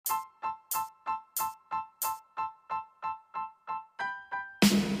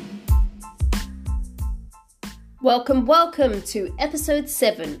Welcome to episode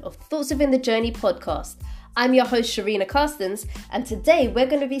 7 of Thoughts Within the Journey podcast. I'm your host, Sharina Carstens, and today we're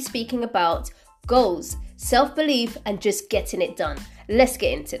going to be speaking about goals, self-belief, and just getting it done. Let's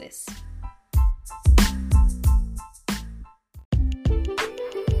get into this.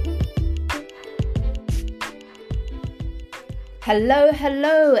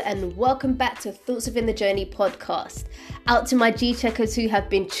 Hello, and welcome back to Thoughts Within the Journey podcast. Out to my G-checkers who have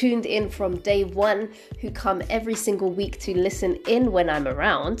been tuned in from day one, who come every single week to listen in when I'm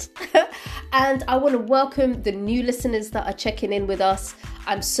around. And I want to welcome the new listeners that are checking in with us.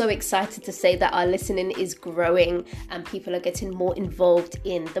 I'm so excited to say that our listening is growing and people are getting more involved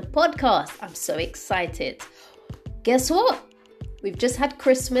in the podcast. I'm so excited. Guess what? We've just had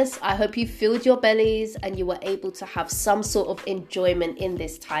Christmas. I hope you filled your bellies and you were able to have some sort of enjoyment in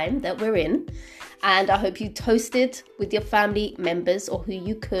this time that we're in. And I hope you toasted with your family members or who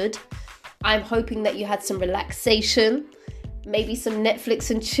you could. I'm hoping that you had some relaxation, maybe some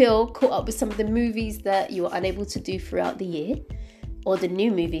Netflix and chill, caught up with some of the movies that you were unable to do throughout the year, or the new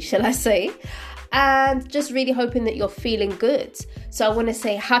movie, shall I say. And just really hoping that you're feeling good. So I want to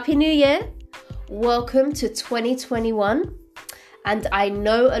say Happy New Year. Welcome to 2021. And I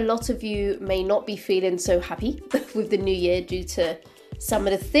know a lot of you may not be feeling so happy with the new year due to some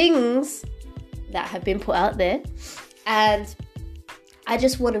of the things that have been put out there. And I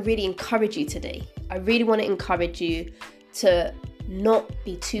just want to really encourage you today. I really want to encourage you to not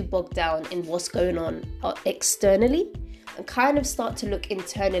be too bogged down in what's going on externally and kind of start to look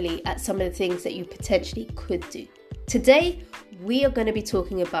internally at some of the things that you potentially could do. Today, we are going to be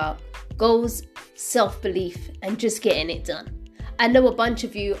talking about goals, self-belief, and just getting it done. I know a bunch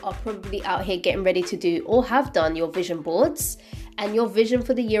of you are probably out here getting ready to do or have done your vision boards and your vision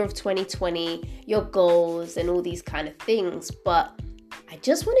for the year of 2020, your goals and all these kind of things. But I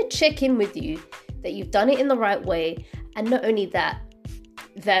just want to check in with you that you've done it in the right way. And not only that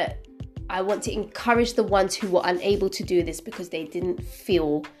I want to encourage the ones who were unable to do this because they didn't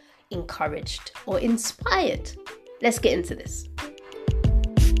feel encouraged or inspired. Let's get into this.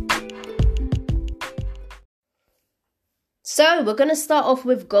 So we're going to start off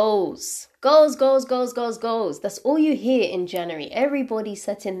with goals. Goals. That's all you hear in January. Everybody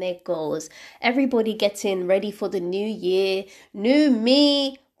setting their goals. Everybody getting ready for the new year. New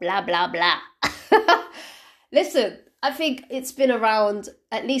me, blah, blah, blah. Listen, I think it's been around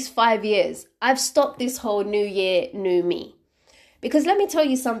at least 5 years. I've stopped this whole new year, new me. Because let me tell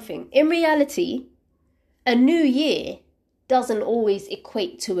you something. In reality, a new year doesn't always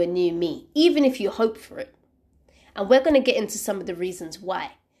equate to a new me, even if you hope for it. And we're going to get into some of the reasons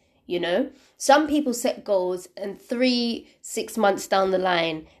why. You know, some people set goals and 3-6 months down the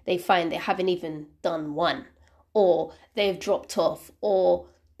line, they find they haven't even done one, or they've dropped off, or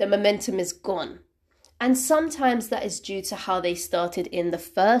the momentum is gone. And sometimes that is due to how they started in the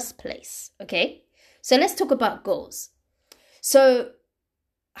first place. Okay, so let's talk about goals. So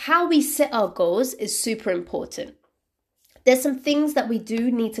how we set our goals is super important. There's some things that we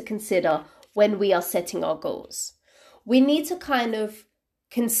do need to consider when we are setting our goals. We need to kind of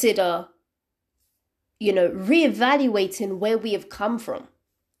consider, reevaluating where we have come from.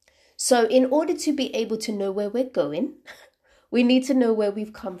 So in order to be able to know where we're going, we need to know where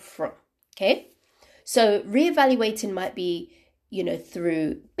we've come from. Okay. So reevaluating might be,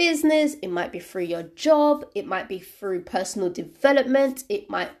 through business. It might be through your job. It might be through personal development. It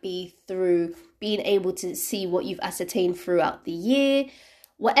might be through being able to see what you've ascertained throughout the year.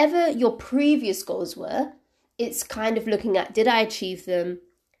 Whatever your previous goals were, it's kind of looking at, did I achieve them?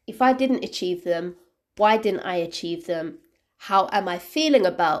 If I didn't achieve them, why didn't I achieve them? How am I feeling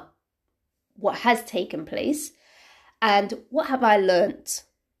about what has taken place? And what have I learnt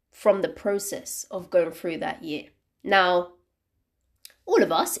from the process of going through that year? Now, all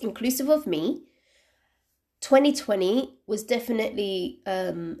of us, inclusive of me, 2020 was definitely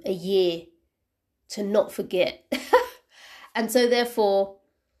a year to not forget. And so therefore,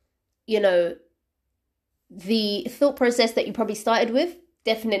 the thought process that you probably started with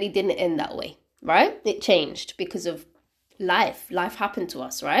definitely didn't end that way, right? It changed because of life. Life happened to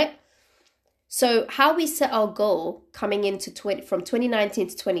us, right? So how we set our goal coming into from 2019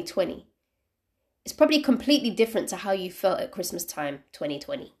 to 2020 is probably completely different to how you felt at Christmas time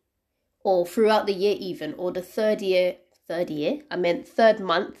 2020, or throughout the year even, or the third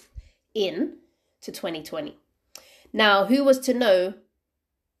month in to 2020. Now, who was to know,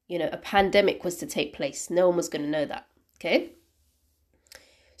 a pandemic was to take place? No one was going to know that, okay?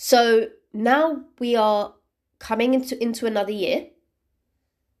 So now we are coming into another year.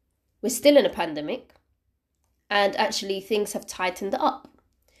 We're still in a pandemic, and actually things have tightened up.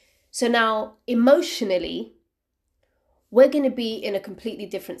 So now emotionally, we're going to be in a completely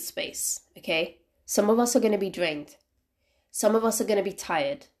different space, okay? Some of us are going to be drained. Some of us are going to be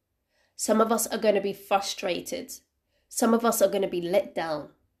tired. Some of us are going to be frustrated. Some of us are going to be let down.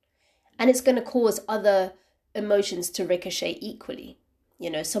 And it's going to cause other emotions to ricochet equally.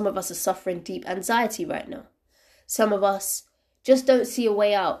 Some of us are suffering deep anxiety right now. Some of us just don't see a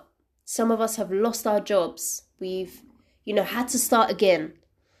way out. Some of us have lost our jobs. We've, had to start again.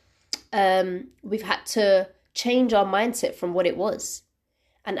 We've had to change our mindset from what it was.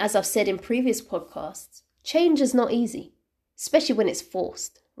 And as I've said in previous podcasts, change is not easy, especially when it's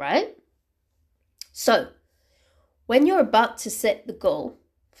forced, right? So, when you're about to set the goal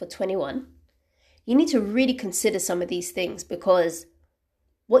for 21, you need to really consider some of these things, because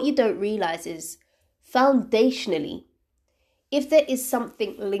what you don't realize is, foundationally, if there is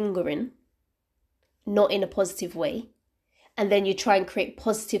something lingering, not in a positive way, and then you try and create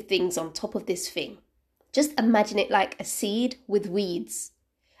positive things on top of this thing, just imagine it like a seed with weeds,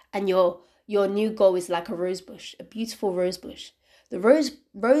 and your new goal is like a rose bush, a beautiful rose bush. The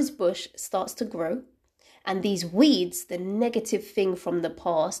rose bush starts to grow, and these weeds, the negative thing from the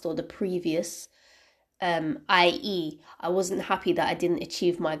past or the previous, i.e., I wasn't happy that I didn't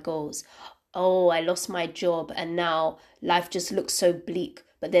achieve my goals. Oh, I lost my job and now life just looks so bleak.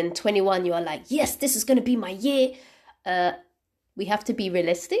 But then 21, you are like, yes, this is going to be my year. We have to be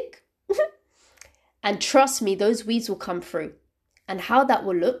realistic. And trust me, those weeds will come through. And how that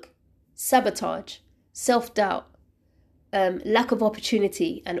will look: sabotage, self-doubt, lack of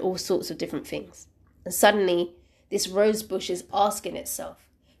opportunity, and all sorts of different things. And suddenly, this rose bush is asking itself,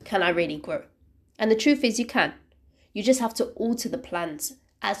 can I really grow? And the truth is, you can. You just have to alter the plans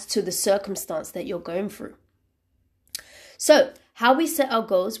as to the circumstance that you're going through. So, how we set our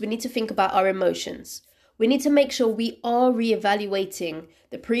goals, we need to think about our emotions. We need to make sure we are reevaluating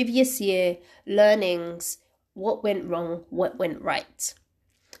the previous year, learnings, what went wrong, what went right.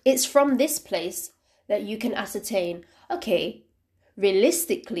 It's from this place that you can ascertain, okay,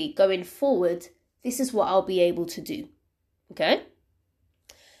 realistically going forward, this is what I'll be able to do. Okay?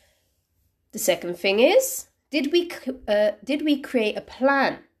 The second thing is, did we create a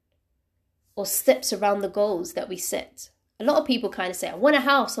plan or steps around the goals that we set? A lot of people kind of say, I want a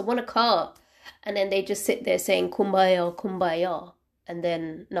house, I want a car. And then they just sit there saying, kumbaya, kumbaya. And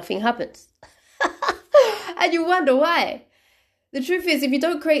then nothing happens. And you wonder why. The truth is, if you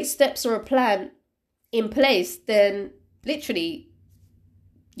don't create steps or a plan in place, then literally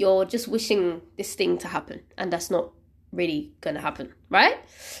you're just wishing this thing to happen. And that's not really going to happen, right?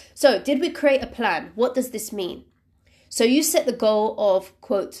 So did we create a plan? What does this mean? So you set the goal of,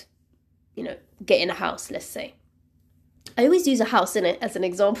 quote, getting a house, let's say. I always use a house in it as an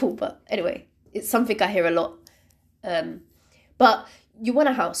example, but anyway, it's something I hear a lot. But you want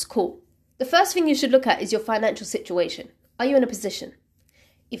a house, cool. The first thing you should look at is your financial situation. Are you in a position?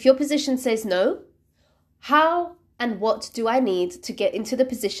 If your position says no, how and what do I need to get into the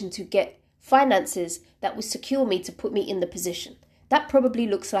position to get finances that will secure me to put me in the position? That probably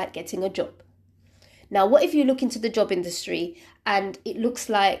looks like getting a job. Now, what if you look into the job industry and it looks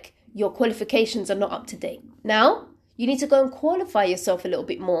like your qualifications are not up to date? Now, you need to go and qualify yourself a little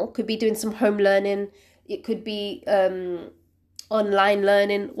bit more. Could be doing some home learning. It could be online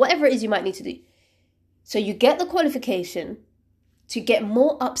learning, whatever it is you might need to do. So you get the qualification to get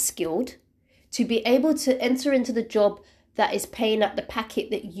more upskilled, to be able to enter into the job that is paying at the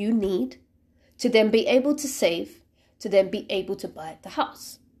packet that you need, to then be able to save, to then be able to buy the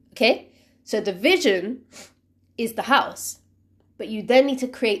house. Okay? So the vision is the house. But you then need to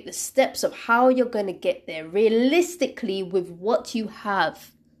create the steps of how you're going to get there realistically with what you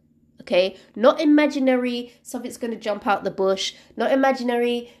have. Okay? Not imaginary, something's going to jump out the bush. Not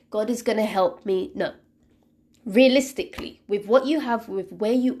imaginary, God is going to help me. No. Realistically, with what you have, with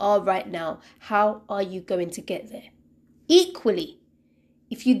where you are right now, how are you going to get there? Equally,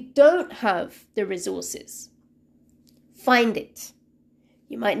 if you don't have the resources, find it.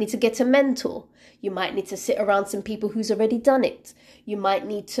 You might need to get a mentor. You might need to sit around some people who's already done it. You might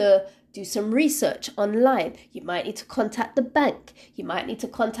need to do some research online. You might need to contact the bank. You might need to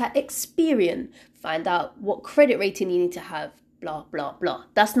contact Experian. Find out what credit rating you need to have. Blah, blah, blah.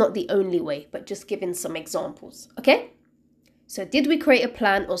 That's not the only way, but just giving some examples. Okay? So did we create a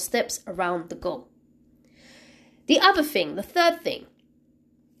plan or steps around the goal? The other thing, the third thing,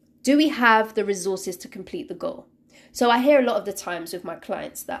 do we have the resources to complete the goal? So I hear a lot of the times with my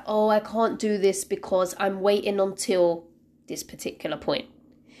clients that, oh, I can't do this because I'm waiting until this particular point.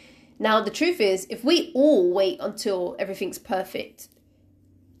 Now, the truth is, if we all wait until everything's perfect,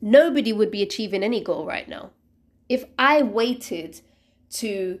 nobody would be achieving any goal right now. If I waited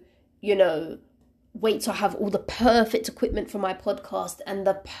to, wait to have all the perfect equipment for my podcast and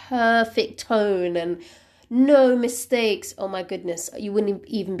the perfect tone and no mistakes. Oh my goodness, you wouldn't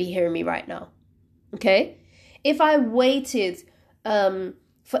even be hearing me right now. Okay? If I waited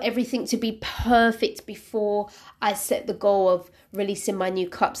for everything to be perfect before I set the goal of releasing my new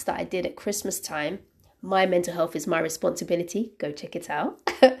cups that I did at Christmas time, my mental health is my responsibility. Go check it out.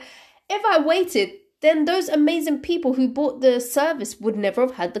 If I waited, then those amazing people who bought the service would never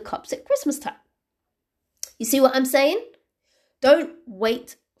have had the cups at Christmas time. You see what I'm saying? Don't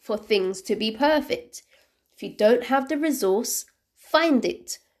wait for things to be perfect. If you don't have the resource, find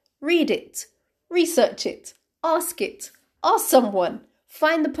it, read it, research it, ask someone,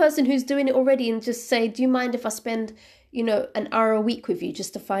 find the person who's doing it already and just say, do you mind if I spend, an hour a week with you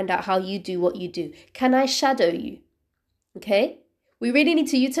just to find out how you do what you do? Can I shadow you? Okay? We really need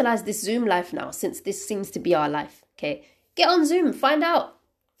to utilize this Zoom life now, since this seems to be our life. Okay? Get on Zoom, find out.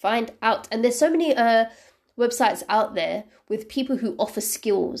 And there's so many websites out there with people who offer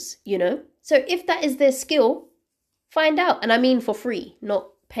skills, So if that is their skill, find out. And I mean for free, not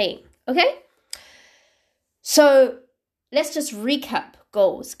paying. Okay? So let's just recap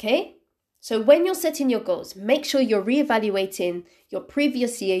goals, okay? So when you're setting your goals, make sure you're reevaluating your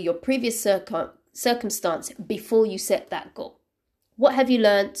previous year, your previous circumstance before you set that goal. What have you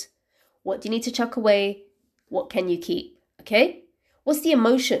learned? What do you need to chuck away? What can you keep? Okay? What's the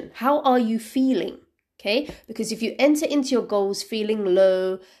emotion? How are you feeling? Okay? Because if you enter into your goals feeling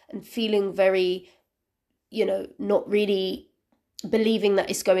low and feeling very, not really believing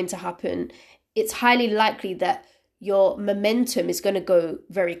that it's going to happen, it's highly likely that your momentum is going to go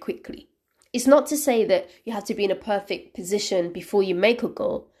very quickly. It's not to say that you have to be in a perfect position before you make a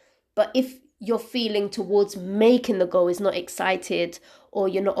goal, but if your feeling towards making the goal is not excited or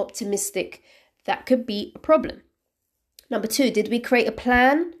you're not optimistic, that could be a problem. Number 2, did we create a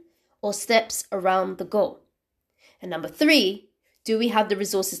plan or steps around the goal? And number 3, do we have the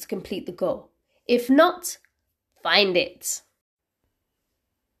resources to complete the goal? If not, find it.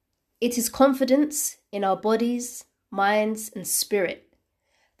 It is confidence in our bodies, minds, and spirit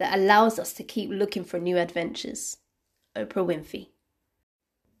that allows us to keep looking for new adventures. Oprah Winfrey.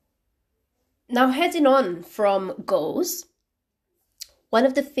 Now, heading on from goals, one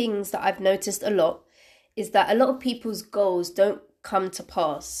of the things that I've noticed a lot is that a lot of people's goals don't come to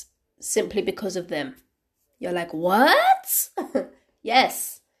pass simply because of them. You're like, what?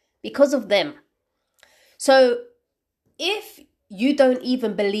 Yes, because of them. So if you don't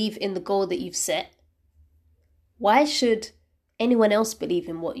even believe in the goal that you've set, why should anyone else believe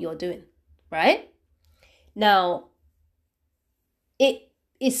in what you're doing, right? Now, it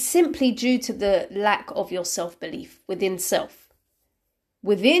is simply due to the lack of your self-belief within self.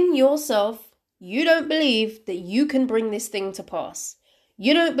 Within yourself, you don't believe that you can bring this thing to pass.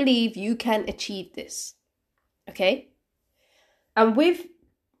 You don't believe you can achieve this, okay? And with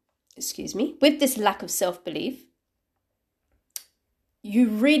this lack of self-belief, you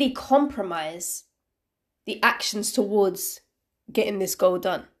really compromise the actions towards getting this goal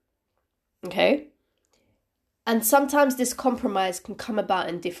done, okay? And sometimes this compromise can come about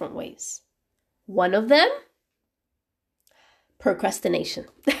in different ways. One of them, procrastination.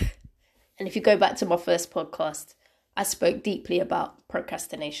 And if you go back to my first podcast, I spoke deeply about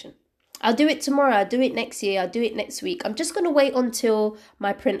procrastination. I'll do it tomorrow, I'll do it next year, I'll do it next week. I'm just going to wait until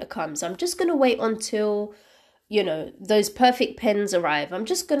my printer comes. I'm just going to wait until, those perfect pens arrive. I'm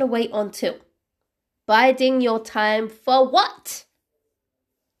just going to wait until. Biding your time for what?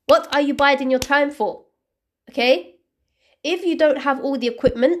 What are you biding your time for? Okay? If you don't have all the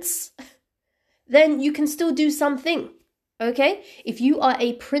equipments, then you can still do something. Okay? If you are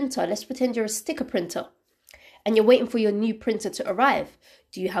a printer, let's pretend you're a sticker printer and you're waiting for your new printer to arrive.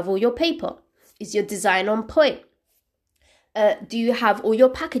 Do you have all your paper? Is your design on point? Do you have all your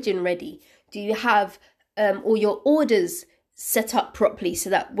packaging ready? Do you have all your orders set up properly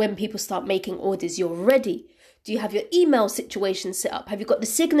so that when people start making orders, you're ready? Do you have your email situation set up? Have you got the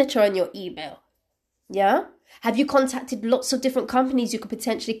signature on your email? Yeah? Have you contacted lots of different companies you could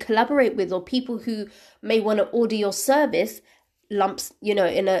potentially collaborate with, or people who may want to order your service lumps, in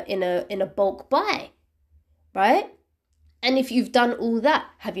a bulk buy, right? And if you've done all that,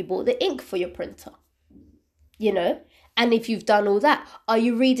 have you bought the ink for your printer? And if you've done all that, are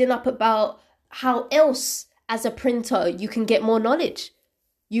you reading up about how else as a printer you can get more knowledge?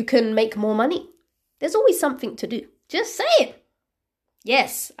 You can make more money. There's always something to do. Just saying.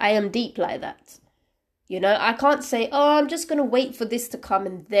 Yes, I am deep like that. I can't say, I'm just going to wait for this to come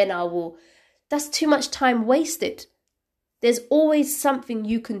and then I will. That's too much time wasted. There's always something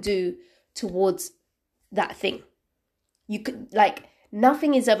you can do towards that thing. You could,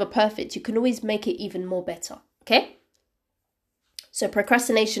 Nothing is ever perfect. You can always make it even more better. Okay? So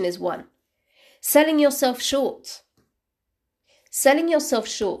procrastination is one. Selling yourself short. Selling yourself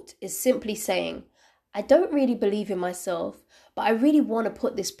short is simply saying, I don't really believe in myself, but I really want to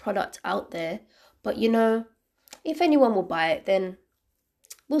put this product out there. But if anyone will buy it, then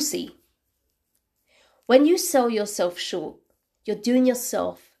we'll see. When you sell yourself short, you're doing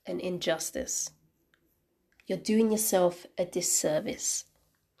yourself an injustice. You're doing yourself a disservice.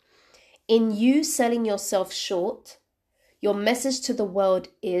 In you selling yourself short, your message to the world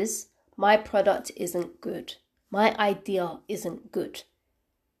is, my product isn't good. My idea isn't good.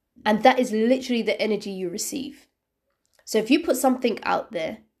 And that is literally the energy you receive. So if you put something out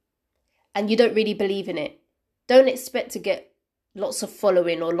there and you don't really believe in it, don't expect to get lots of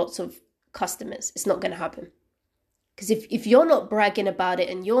following or lots of customers. It's not going to happen. Because if you're not bragging about it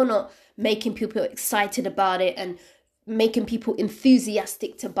and you're not making people excited about it and making people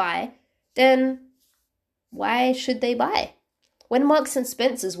enthusiastic to buy, then why should they buy? When Marks and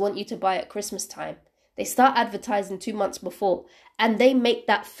Spencer's want you to buy at Christmas time, they start advertising 2 months before and they make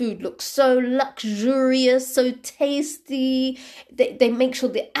that food look so luxurious, so tasty. They make sure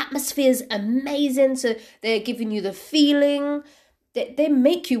the atmosphere is amazing. So they're giving you the feeling. They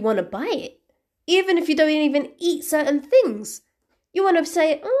make you want to buy it. Even if you don't even eat certain things. You want to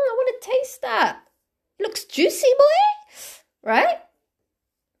say, I want to taste that. It looks juicy, boy. Right?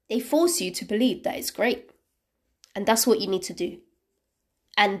 They force you to believe that it's great. And that's what you need to do.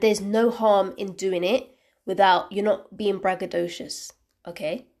 And there's no harm in doing it without you're not being braggadocious.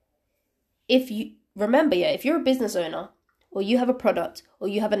 Okay? If you're a business owner or you have a product or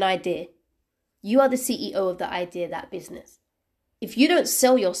you have an idea, you are the CEO of the idea, that business. If you don't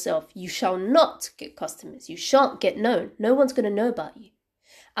sell yourself, you shall not get customers. You shan't get known. No one's going to know about you.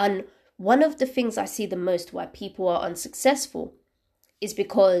 And one of the things I see the most why people are unsuccessful is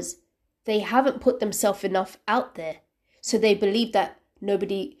because they haven't put themselves enough out there. So they believe that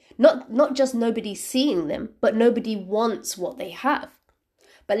nobody, not just nobody's seeing them, but nobody wants what they have.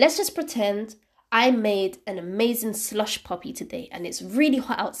 But let's just pretend I made an amazing slush puppy today and it's really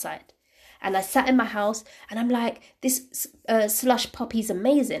hot outside. And I sat in my house and I'm like, this slush puppy's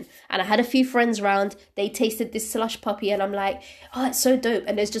amazing. And I had a few friends around. They tasted this slush puppy and I'm like, oh, it's so dope.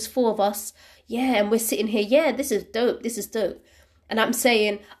 And there's just 4 of us. Yeah, and we're sitting here. Yeah, this is dope. This is dope. And I'm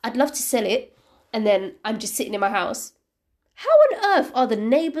saying, I'd love to sell it. And then I'm just sitting in my house. How on earth are the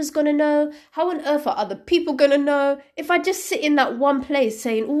neighbours going to know? How on earth are other people going to know? If I just sit in that one place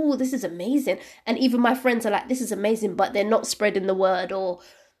saying, oh, this is amazing. And even my friends are like, this is amazing, but they're not spreading the word, or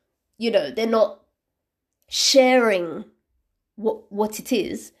they're not sharing what it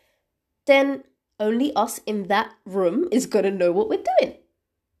is, then only us in that room is going to know what we're doing.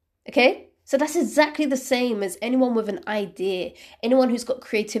 Okay? So that's exactly the same as anyone with an idea, anyone who's got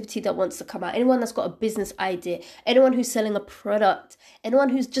creativity that wants to come out, anyone that's got a business idea, anyone who's selling a product, anyone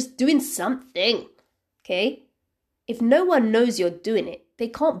who's just doing something. Okay? If no one knows you're doing it, they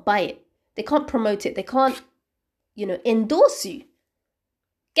can't buy it. They can't promote it. They can't, endorse you.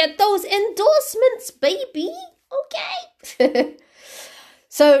 Get those endorsements, baby. Okay.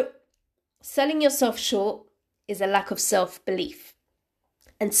 So, selling yourself short is a lack of self-belief.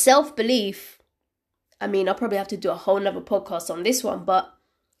 And self-belief, I'll probably have to do a whole nother podcast on this one, but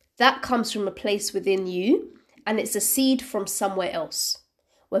that comes from a place within you and it's a seed from somewhere else.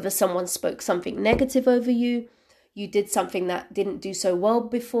 Whether someone spoke something negative over you, you did something that didn't do so well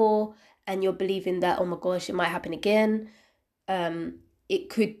before, and you're believing that, oh my gosh, it might happen again. It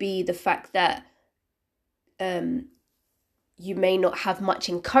could be the fact that you may not have much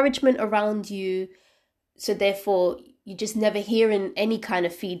encouragement around you. So therefore, you just never hearing any kind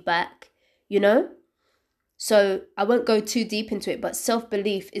of feedback, So I won't go too deep into it, but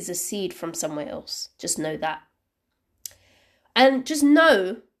self-belief is a seed from somewhere else. Just know that. And just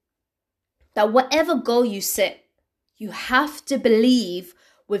know that whatever goal you set, you have to believe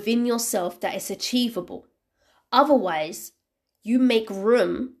within yourself that it's achievable. Otherwise, you make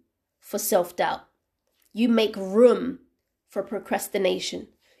room for self-doubt. You make room for procrastination.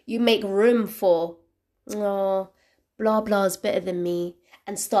 You make room for, blah, blah is better than me,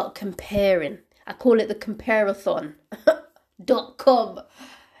 and start comparing. I call it the comparathon.com.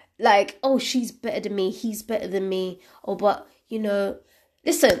 Like, oh, she's better than me. He's better than me. Oh, but,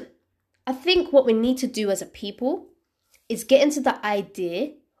 listen, I think what we need to do as a people is get into the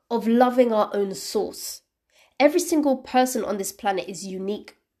idea of loving our own source. Every single person on this planet is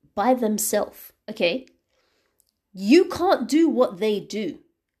unique by themselves, okay? You can't do what they do.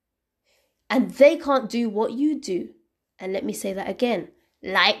 And they can't do what you do. And let me say that again.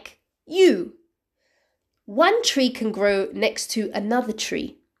 Like you. One tree can grow next to another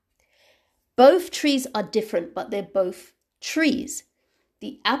tree. Both trees are different, but they're both trees.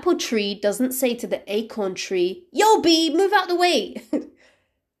 The apple tree doesn't say to the acorn tree, "Yo, bee, move out the way."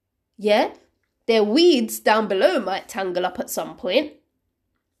 Yeah, their weeds down below might tangle up at some point.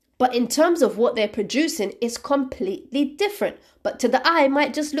 But in terms of what they're producing, it's completely different. But to the eye,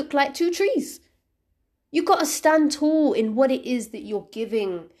 might just look like two trees. You got to stand tall in what it is that you're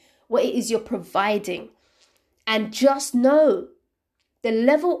giving, what it is you're providing. And just know the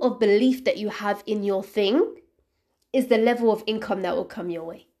level of belief that you have in your thing is the level of income that will come your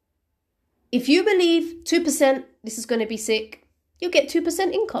way. If you believe 2% this is going to be sick, you'll get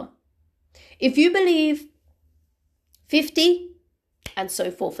 2% income. If you believe 50, and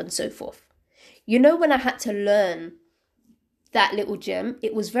so forth and so forth. You know, when I had to learn that little gem,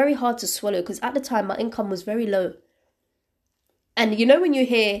 it was very hard to swallow because at the time my income was very low. And you know when you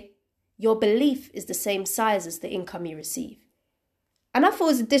hear your belief is the same size as the income you receive. And I thought it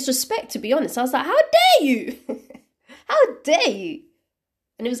was a disrespect, to be honest. I was like, how dare you? How dare you?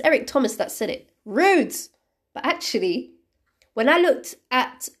 And it was Eric Thomas that said it. Rude. But actually, when I looked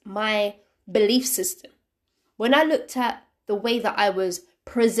at my belief system, when I looked at the way that I was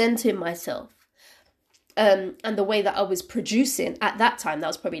presenting myself, and the way that I was producing at that time, that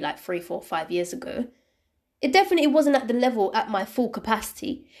was probably like 3, 4, 5 years ago, it definitely wasn't at the level at my full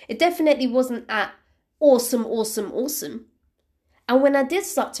capacity. It definitely wasn't at awesome. And when I did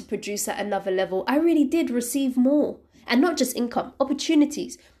start to produce at another level, I really did receive more. And not just income,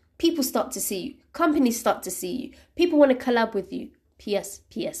 opportunities. People start to see you. Companies start to see you. People want to collab with you. PS.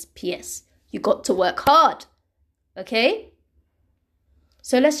 You got to work hard. Okay?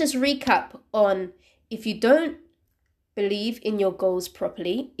 So let's just recap on, if you don't believe in your goals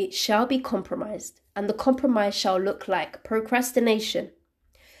properly, it shall be compromised. And the compromise shall look like procrastination,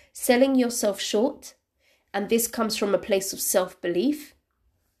 selling yourself short, and this comes from a place of self-belief,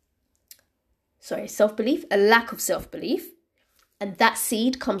 a lack of self-belief, and that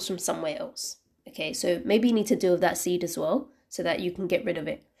seed comes from somewhere else. Okay, so maybe you need to deal with that seed as well so that you can get rid of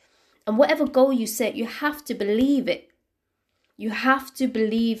it. And whatever goal you set, you have to believe it. You have to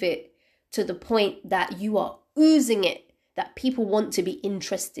believe it to the point that you are oozing it, that people want to be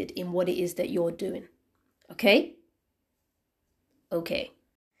interested in what it is that you're doing. Okay? Okay.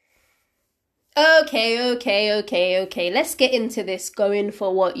 Let's get into this going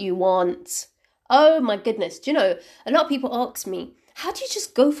for what you want. Oh my goodness. Do you know, a lot of people ask me, how do you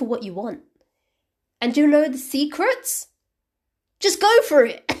just go for what you want? And do you know the secrets? Just go for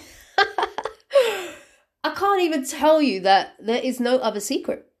it. I can't even tell you that there is no other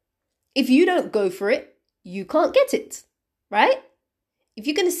secret. If you don't go for it, you can't get it, right? If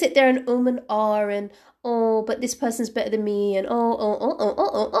you're going to sit there and and and but this person's better than me, and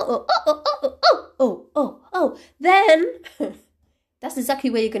then that's exactly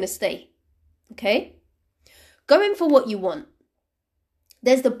where you're going to stay. Okay? Going for what you want.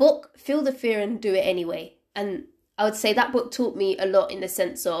 There's the book, Feel the Fear and Do It Anyway. And I would say that book taught me a lot in the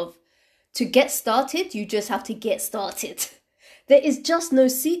sense of, to get started, you just have to get started. There is just no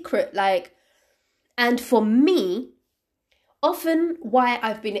secret. And for me, often why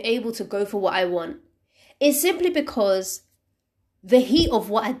I've been able to go for what I want is simply because the heat of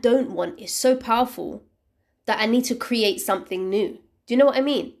what I don't want is so powerful that I need to create something new. Do you know what I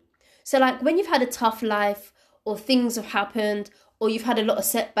mean? So when you've had a tough life, or things have happened, or you've had a lot of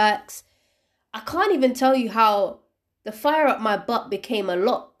setbacks, I can't even tell you how the fire up my butt became a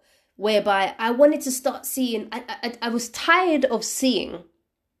lot. Whereby I wanted to start seeing, I was tired of seeing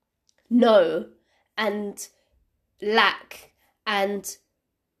no and lack and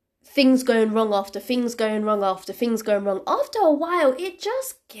things going wrong after things going wrong after things going wrong. After a while, it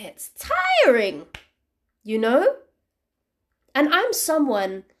just gets tiring, you know? And I would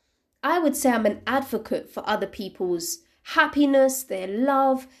say I'm an advocate for other people's happiness, their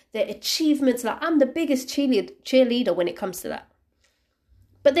love, their achievements. I'm the biggest cheerleader when it comes to that.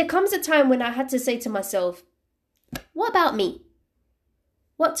 But there comes a time when I had to say to myself, what about me?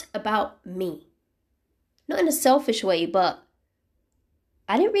 What about me? Not in a selfish way, but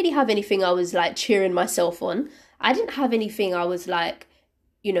I didn't really have anything I was cheering myself on. I didn't have anything I was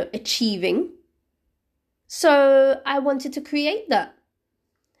achieving. So I wanted to create that.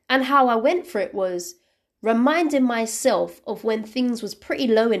 And how I went for it was reminding myself of when things was pretty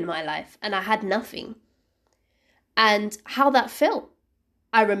low in my life and I had nothing. And how that felt.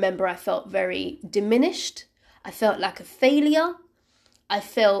 I remember I felt very diminished. I felt like a failure. I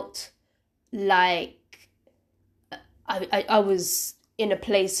felt like I was in a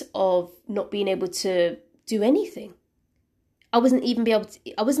place of not being able to do anything. I wasn't even be able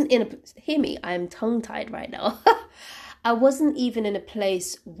to, I wasn't in a, hear me, I am tongue-tied right now. I wasn't even in a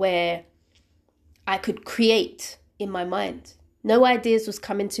place where I could create in my mind. No ideas was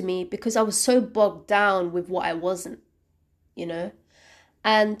coming to me because I was so bogged down with what I wasn't, you know?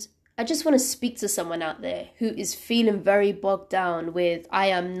 And I just want to speak to someone out there who is feeling very bogged down with, I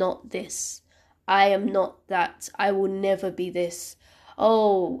am not this. I am not that. I will never be this.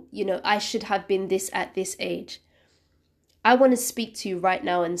 Oh, I should have been this at this age. I want to speak to you right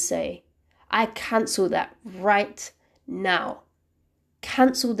now and say, I cancel that right now.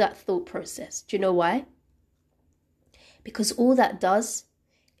 Cancel that thought process. Do you know why? Because all that does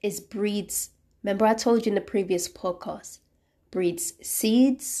is breeds, remember I told you in the previous podcast, breeds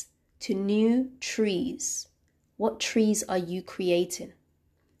seeds to new trees. What trees are you creating?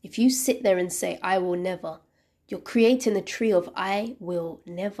 If you sit there and say, I will never, you're creating the tree of I will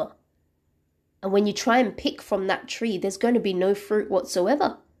never. And when you try and pick from that tree, there's going to be no fruit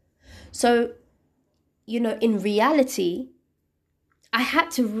whatsoever. So, in reality, I had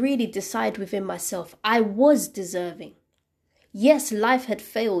to really decide within myself, I was deserving. Yes, life had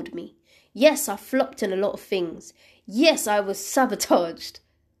failed me. Yes, I flopped in a lot of things. Yes, I was sabotaged.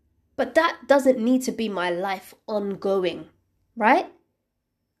 But that doesn't need to be my life ongoing, right?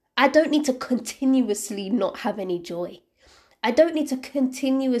 I don't need to continuously not have any joy. I don't need to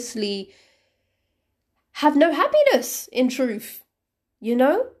continuously have no happiness, in truth,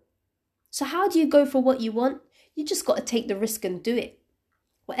 So how do you go for what you want? You just got to take the risk and do it.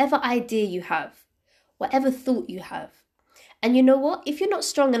 Whatever idea you have, whatever thought you have. And you know what? If you're not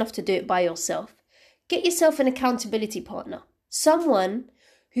strong enough to do it by yourself, get yourself an accountability partner. Someone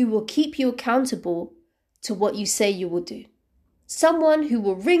who will keep you accountable to what you say you will do. Someone who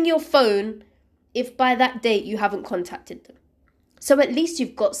will ring your phone if by that date you haven't contacted them. So at least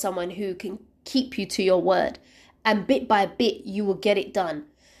you've got someone who can keep you to your word, and bit by bit you will get it done.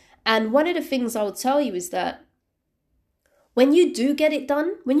 And one of the things I will tell you is that when you do get it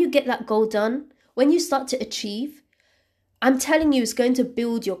done, when you get that goal done, when you start to achieve, I'm telling you, it's going to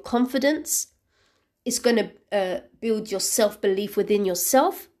build your confidence. It's going to build your self-belief within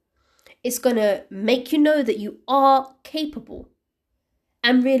yourself. It's going to make you know that you are capable.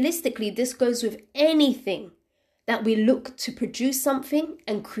 And realistically, this goes with anything that we look to produce something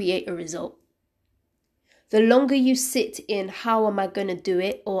and create a result. The longer you sit in, how am I going to do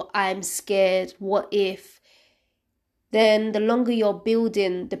it? Or I'm scared, what if? Then the longer you're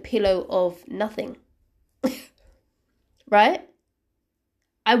building the pillow of nothing. Right?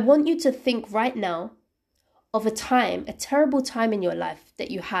 I want you to think right now of a time, a terrible time in your life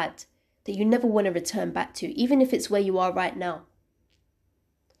that you had, that you never want to return back to, even if it's where you are right now.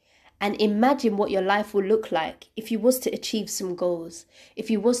 And imagine what your life will look like if you was to achieve some goals, if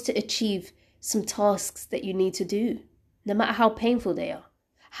you was to achieve some tasks that you need to do, no matter how painful they are.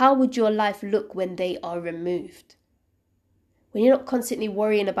 How would your life look when they are removed? When you're not constantly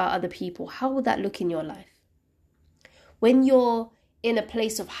worrying about other people, how would that look in your life? When you're in a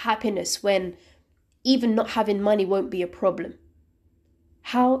place of happiness, when even not having money won't be a problem,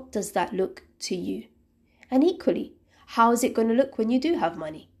 how does that look to you? And equally, how is it going to look when you do have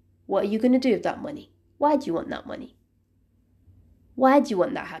money? What are you going to do with that money? Why do you want that money? Why do you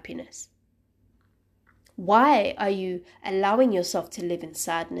want that happiness? Why are you allowing yourself to live in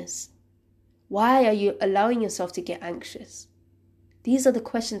sadness? Why are you allowing yourself to get anxious? These are the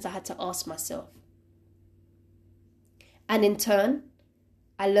questions I had to ask myself. And in turn,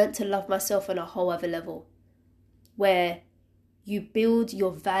 I learned to love myself on a whole other level, where you build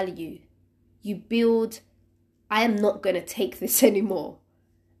your value. You build, I am not going to take this anymore.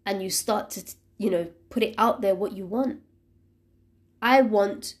 And you start to, put it out there what you want. I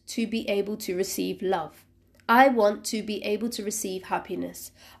want to be able to receive love. I want to be able to receive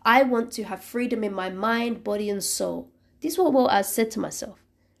happiness. I want to have freedom in my mind, body, and soul. This is what I said to myself.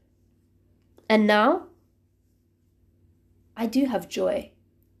 And now, I do have joy.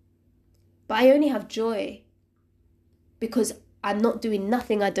 But I only have joy because I'm not doing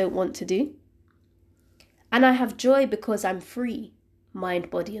nothing I don't want to do. And I have joy because I'm free, mind,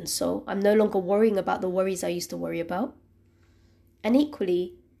 body, and soul. I'm no longer worrying about the worries I used to worry about. And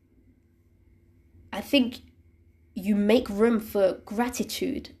equally, I think you make room for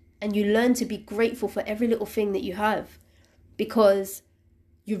gratitude and you learn to be grateful for every little thing that you have because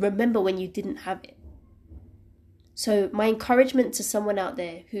you remember when you didn't have it. So my encouragement to someone out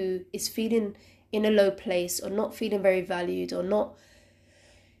there who is feeling in a low place or not feeling very valued or not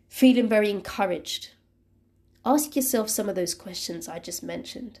feeling very encouraged, ask yourself some of those questions I just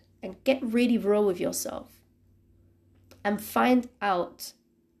mentioned and get really real with yourself and find out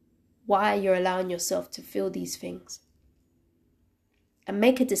why you're allowing yourself to feel these things. and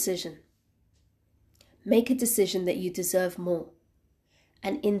make a decision. Make a decision that you deserve more.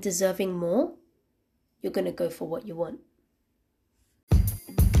 And in deserving more, you're going to go for what you want.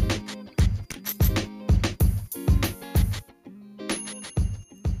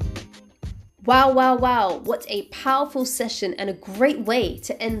 Wow, wow, wow. What a powerful session and a great way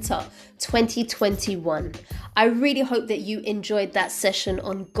to enter 2021. I really hope that you enjoyed that session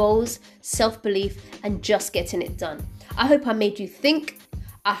on goals, self-belief, and just getting it done. I hope I made you think.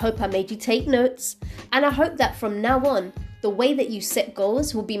 I hope I made you take notes. And I hope that from now on, the way that you set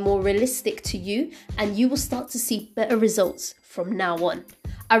goals will be more realistic to you and you will start to see better results from now on.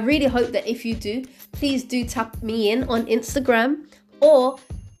 I really hope that if you do, please do tap me in on Instagram or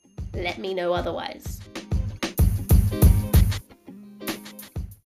let me know otherwise.